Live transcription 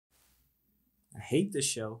hate this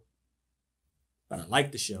show, but I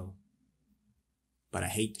like the show, but I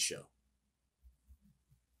hate the show.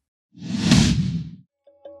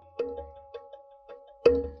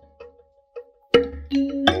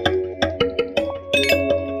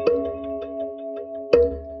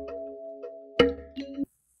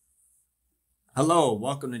 Hello,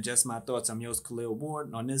 welcome to Just My Thoughts. I'm your host, Khaleel Ward.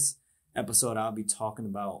 And on this episode, I'll be talking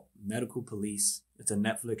about Medical Police. It's a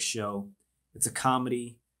Netflix show. It's a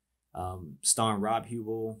comedy starring Rob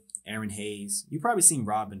Hubel, Aaron Hayes. You've probably seen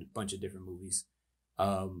Rob in a bunch of different movies.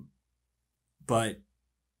 But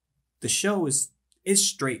the show is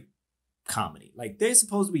straight comedy. Like, they're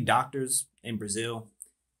supposed to be doctors in Brazil,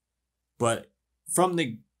 but from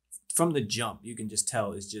the jump, you can just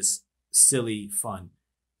tell it's just silly fun.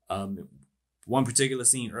 One particular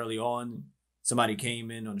scene early on, somebody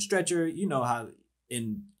came in on a stretcher. You know how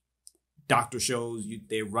in doctor shows,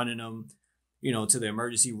 they're running them, to the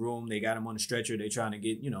emergency room. They got them on a stretcher. They're trying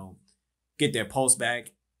to get their pulse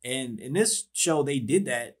back. And in this show, they did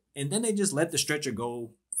that. And then they just let the stretcher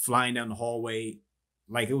go flying down the hallway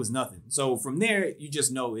like it was nothing. So from there, you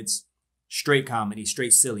just know it's straight comedy,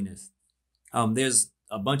 straight silliness. There's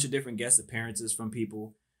a bunch of different guest appearances from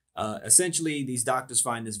people. Essentially, these doctors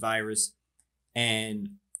find this virus,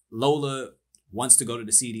 and Lola wants to go to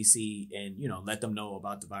the CDC and, let them know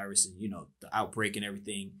about the virus and, the outbreak and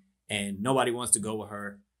everything. And nobody wants to go with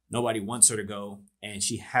her. Nobody wants her to go. And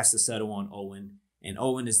she has to settle on Owen. And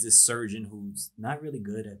Owen is this surgeon who's not really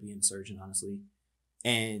good at being a surgeon, honestly.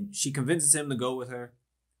 And she convinces him to go with her.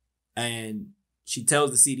 And she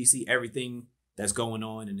tells the CDC everything that's going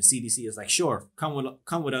on. And the CDC is like, sure, come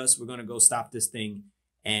with us. We're going to go stop this thing.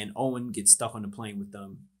 And Owen gets stuck on the plane with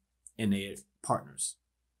them and their partners.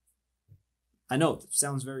 I know it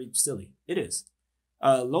sounds very silly. It is.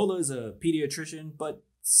 Lola is a pediatrician, but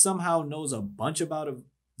somehow knows a bunch about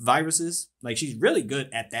viruses. Like, she's really good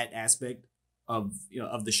at that aspect of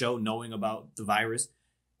the show, knowing about the virus.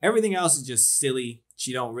 Everything else is just silly.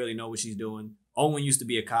 She don't really know what she's doing. Owen used to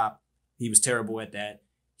be a cop. He was terrible at that.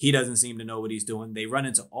 He doesn't seem to know what he's doing. They run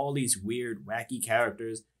into all these weird, wacky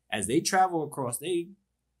characters as they travel across. They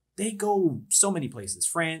go so many places: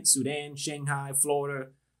 France, Sudan, Shanghai, Florida,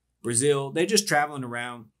 Brazil. They're just traveling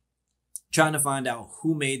around trying to find out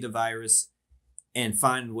who made the virus and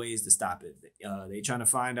find ways to stop it. They're trying to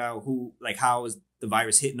find out how is the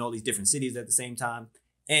virus hitting all these different cities at the same time.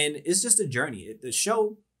 And it's just a journey. The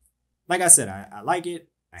show, like I said, I like it.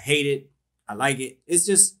 I hate it. I like it. It's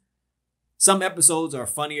just some episodes are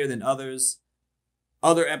funnier than others.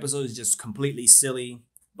 Other episodes just completely silly.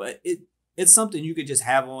 But it's something you could just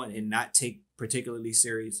have on and not take particularly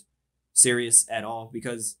serious at all,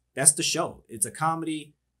 because that's the show. It's a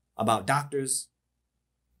comedy about doctors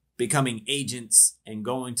becoming agents and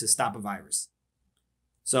going to stop a virus.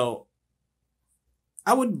 So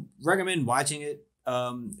I would recommend watching it.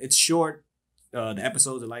 It's short. The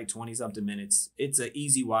episodes are like 20 something minutes. It's an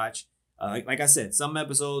easy watch. Like I said, some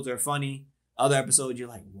episodes are funny. Other episodes, you're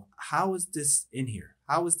like, how is this in here?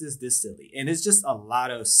 How is this silly? And it's just a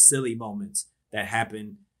lot of silly moments that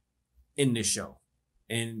happen in this show.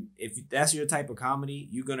 And if that's your type of comedy,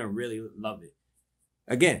 you're going to really love it.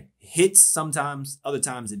 Again, hits sometimes, other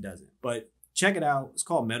times it doesn't. But check it out. It's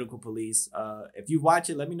called Medical Police. If you watch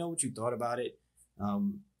it, let me know what you thought about it.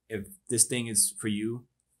 If this thing is for you.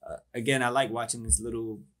 Again, I like watching these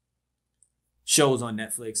little shows on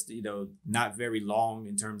Netflix, not very long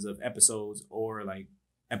in terms of episodes or like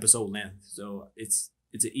episode length. So it's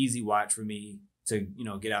an easy watch for me to,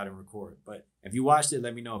 get out and record. But if you watched it,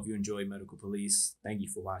 let me know if you enjoyed Medical Police. Thank you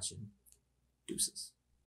for watching. Deuces.